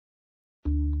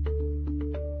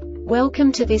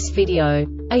Welcome to this video.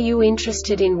 Are you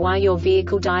interested in why your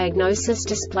vehicle diagnosis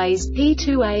displays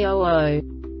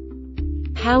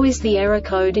P2A00? How is the error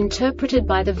code interpreted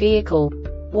by the vehicle?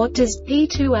 What does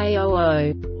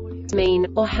P2A00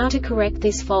 mean, or how to correct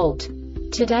this fault?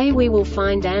 Today we will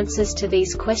find answers to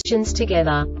these questions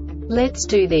together. Let's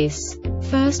do this.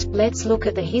 First, let's look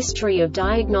at the history of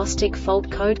diagnostic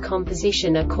fault code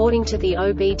composition according to the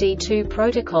OBD2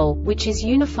 protocol, which is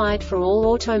unified for all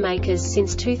automakers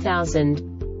since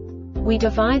 2000. We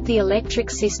divide the electric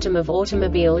system of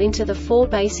automobile into the four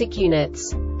basic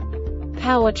units: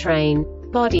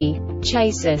 powertrain, body,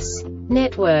 chassis,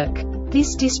 network.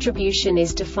 This distribution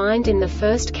is defined in the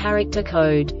first character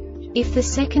code. If the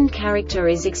second character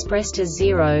is expressed as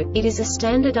 0, it is a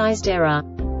standardized error.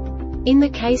 In the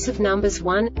case of numbers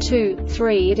 1, 2,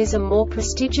 3, it is a more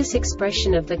prestigious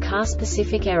expression of the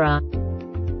car-specific error.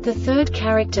 The third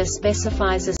character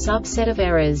specifies a subset of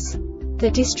errors.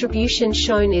 The distribution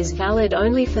shown is valid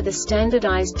only for the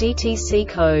standardized DTC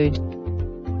code.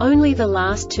 Only the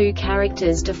last two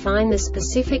characters define the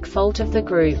specific fault of the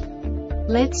group.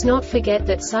 Let's not forget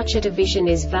that such a division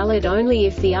is valid only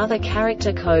if the other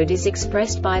character code is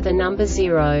expressed by the number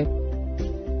 0.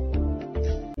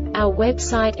 Our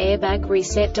website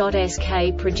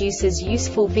airbagreset.sk produces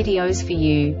useful videos for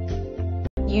you.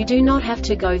 You do not have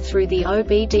to go through the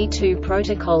OBD2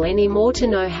 protocol anymore to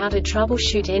know how to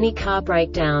troubleshoot any car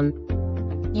breakdown.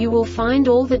 You will find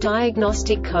all the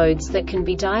diagnostic codes that can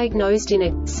be diagnosed in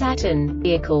a Saturn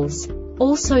vehicles.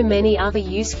 Also many other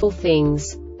useful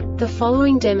things. The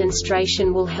following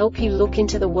demonstration will help you look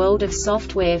into the world of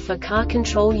software for car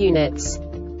control units.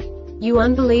 You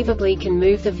unbelievably can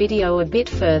move the video a bit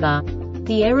further.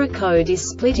 The error code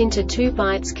is split into 2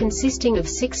 bytes consisting of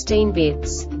 16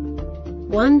 bits.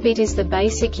 1 bit is the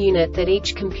basic unit that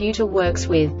each computer works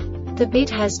with. The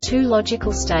bit has 2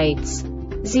 logical states: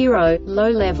 0, low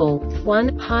level,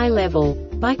 1, high level.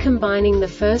 By combining the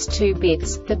first 2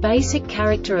 bits, the basic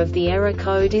character of the error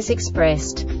code is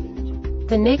expressed.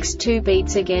 The next 2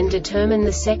 beats again determine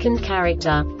the second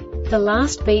character. The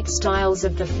last beat styles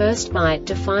of the first byte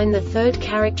define the third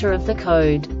character of the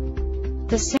code.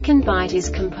 The second byte is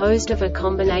composed of a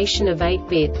combination of 8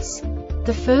 bits.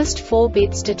 The first 4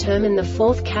 bits determine the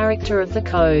fourth character of the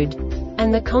code.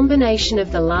 And the combination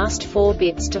of the last 4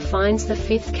 bits defines the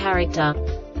fifth character.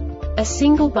 A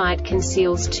single byte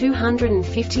conceals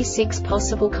 256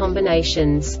 possible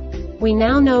combinations. We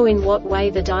now know in what way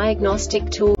the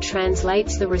diagnostic tool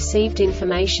translates the received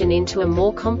information into a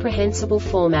more comprehensible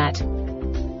format.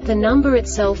 The number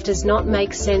itself does not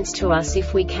make sense to us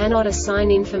if we cannot assign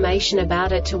information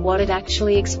about it to what it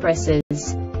actually expresses.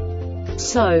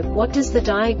 So, what does the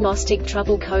Diagnostic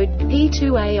Trouble Code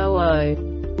P2A00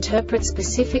 interpret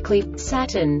specifically for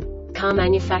Saturn car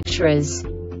manufacturers?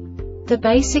 The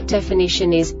basic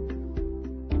definition is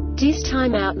DIS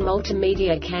Timeout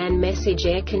Multimedia CAN Message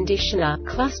Air Conditioner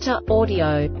Cluster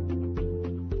Audio.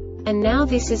 And now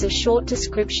this is a short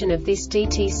description of this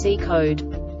DTC code.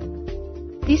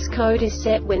 This code is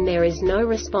set when there is no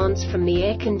response from the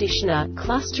air conditioner,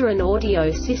 cluster and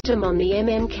audio system on the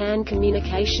CAN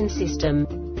communication system.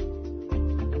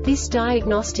 This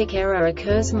diagnostic error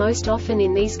occurs most often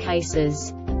in these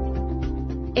cases: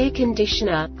 air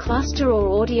conditioner, cluster or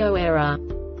audio error.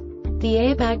 The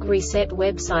Airbag Reset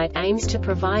website aims to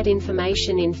provide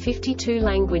information in 52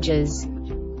 languages.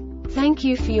 Thank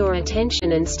you for your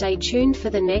attention and stay tuned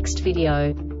for the next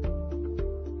video.